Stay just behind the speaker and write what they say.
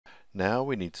Now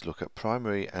we need to look at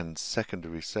primary and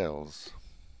secondary cells.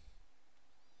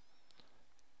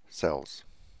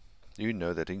 You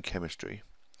know that in chemistry,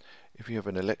 if you have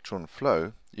an electron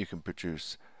flow, you can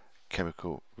produce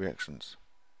chemical reactions.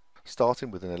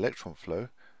 Starting with an electron flow,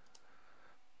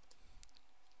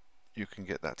 you can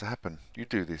get that to happen. You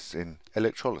do this in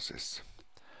electrolysis.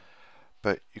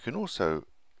 But you can also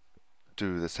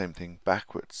do the same thing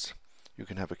backwards. You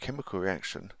can have a chemical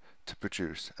reaction to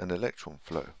produce an electron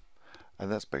flow.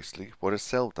 And that's basically what a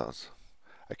cell does.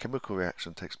 A chemical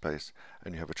reaction takes place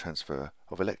and you have a transfer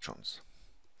of electrons.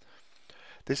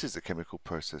 This is the chemical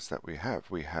process that we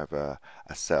have. We have a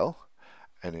cell,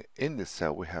 and in this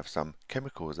cell we have some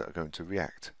chemicals that are going to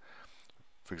react.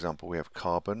 For example, we have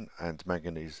carbon and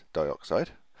manganese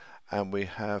dioxide, and we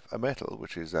have a metal,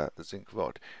 which is the zinc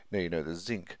rod. Now you know the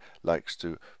zinc likes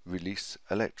to release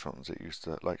electrons.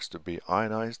 It likes to be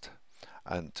ionized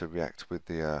and to react with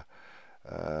the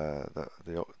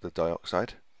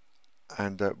dioxide,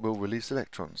 and will release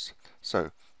electrons. So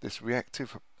this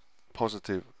reactive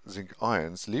positive zinc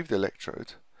ions leave the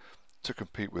electrode to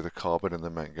compete with the carbon and the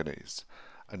manganese,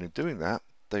 and in doing that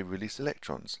they release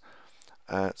electrons.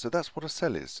 So that's what a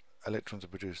cell is. Electrons are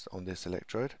produced on this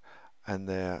electrode and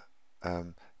they're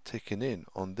taken in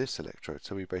on this electrode,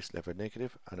 so we basically have a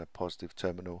negative and a positive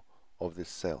terminal of this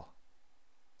cell.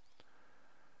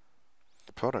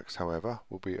 The products, however,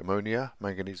 will be ammonia,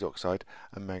 manganese oxide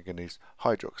and manganese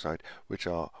hydroxide, which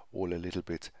are all a little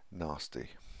bit nasty.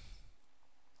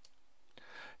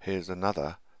 Here's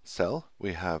another cell.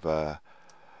 We have a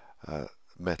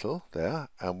metal there,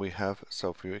 and we have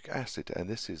sulfuric acid, and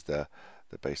this is the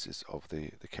basis of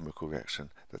the chemical reaction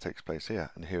that takes place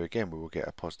here. And here again we will get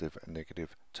a positive and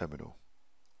negative terminal.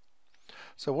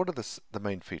 So what are the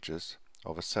main features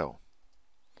of a cell?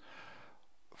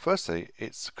 Firstly,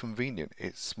 it's convenient,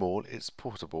 it's small, it's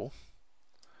portable.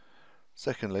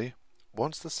 Secondly,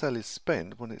 once the cell is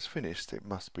spent, when it's finished, it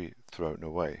must be thrown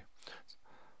away.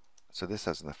 So this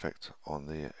has an effect on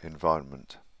the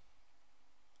environment.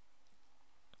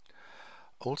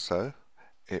 Also,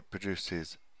 it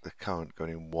produces the current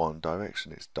going in one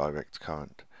direction. It's direct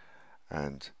current,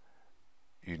 and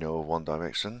you know of one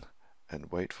direction,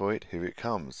 and wait for it, here it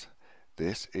comes.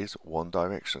 This is one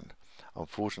direction.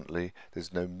 Unfortunately,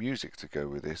 there's no music to go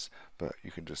with this, but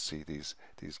you can just see these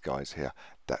guys here.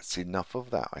 That's enough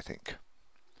of that, I think.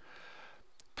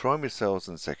 Primary cells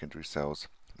and secondary cells.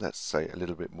 Let's say a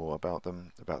little bit more about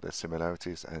them, about their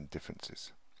similarities and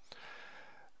differences.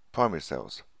 Primary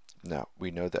cells. Now,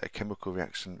 we know that a chemical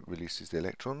reaction releases the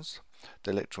electrons.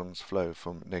 The electrons flow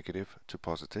from negative to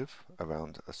positive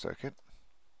around a circuit,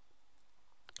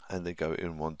 and they go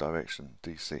in one direction,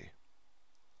 DC.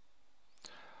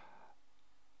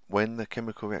 When the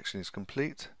chemical reaction is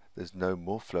complete, there's no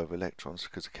more flow of electrons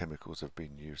because the chemicals have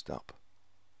been used up.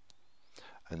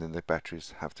 And then the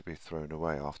batteries have to be thrown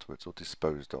away afterwards or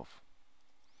disposed of.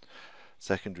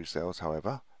 Secondary cells,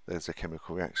 however, there's a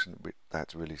chemical reaction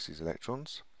that releases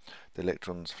electrons. The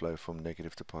electrons flow from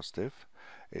negative to positive.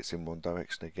 It's in one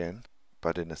direction again,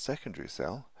 but in a secondary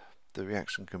cell the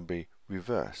reaction can be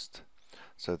reversed,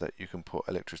 so that you can put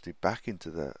electricity back into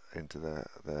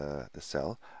the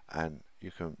cell, and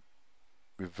you can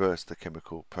reverse the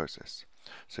chemical process.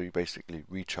 So you basically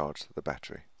recharge the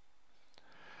battery,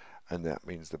 and that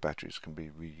means the batteries can be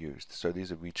reused. So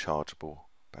these are rechargeable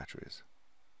batteries.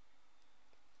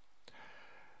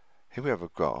 Here we have a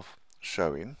graph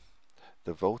showing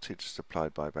the voltage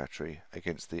supplied by a battery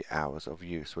against the hours of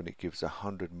use when it gives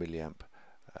 100 milliamp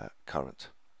current.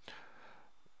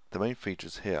 The main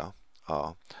features here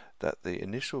are that the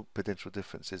initial potential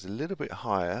difference is a little bit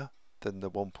higher than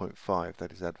the 1.5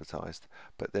 that is advertised,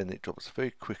 but then it drops very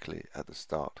quickly at the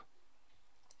start.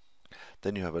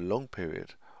 Then you have a long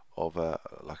period of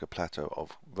like a plateau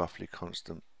of roughly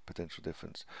constant potential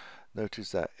difference.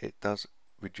 Notice that it does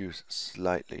reduce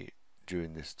slightly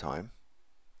during this time,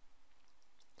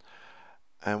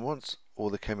 and once all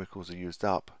the chemicals are used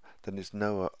up, then it's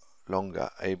no longer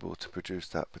able to produce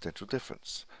that potential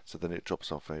difference, so then it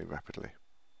drops off very rapidly.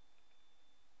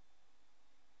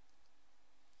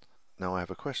 Now I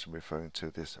have a question referring to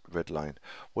this red line.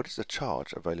 What is the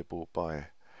charge available by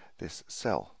this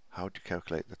cell? How do you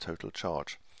calculate the total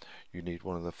charge? You need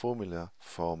one of the formula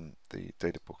from the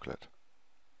data booklet,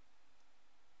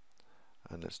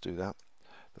 and let's do that.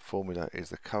 The formula is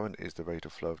the current is the rate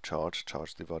of flow of charge,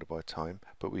 charge divided by time,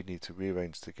 but we need to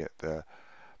rearrange to get the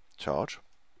charge.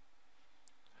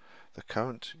 The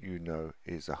current, you know,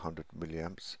 is 100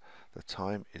 milliamps. The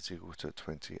time is equal to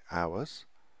 20 hours.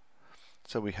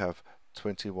 So we have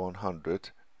 2100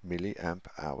 milliamp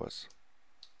hours.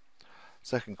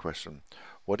 Second question,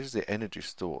 What is the energy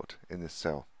stored in this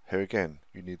cell? Here again,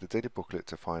 you need the daily booklet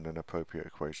to find an appropriate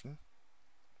equation.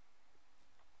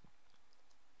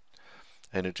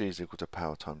 Energy is equal to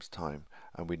power times time,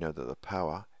 and we know that the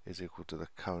power is equal to the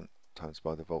current times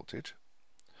by the voltage.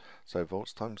 So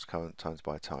volts times current times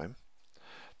by time.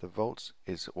 The volts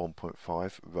is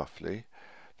 1.5 roughly,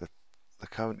 the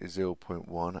current is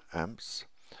 0.1 amps,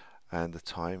 and the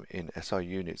time in SI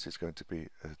units is going to be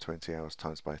 20 hours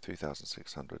times by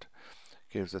 3600.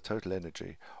 Gives a total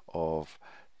energy of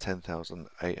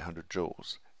 10,800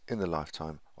 joules in the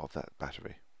lifetime of that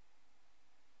battery.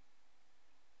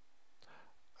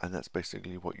 And that's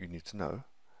basically what you need to know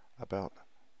about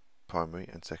primary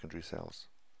and secondary cells.